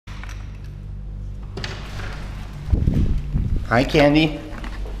Hi, Candy.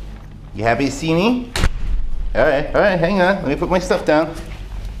 You happy to see me? All right, hang on. Let me put my stuff down.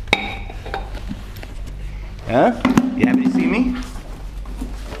 Huh? You happy to see me?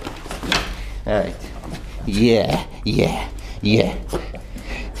 All right. Yeah.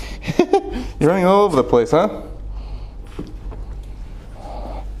 You're running all over the place, huh?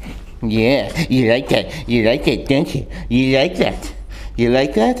 Yeah, you like that. You like that, don't you? You like that. You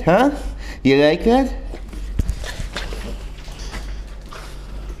like that, huh? You like that?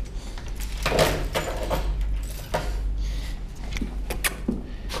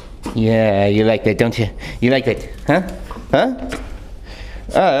 Yeah, you like that, don't you? You like that, huh? Huh?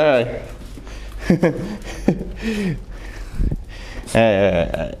 All right.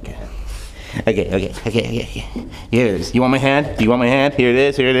 Okay. Here it is. You want my hand? Do you want my hand? Here it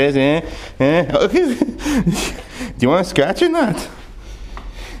is. Okay. Do you want to scratch or not?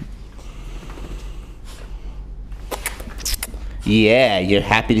 Yeah, you're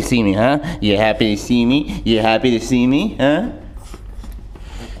happy to see me, huh? You're happy to see me? You're happy to see me, huh?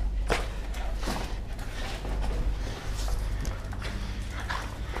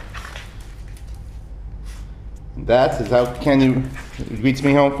 That is how Candy greets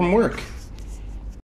me home from work.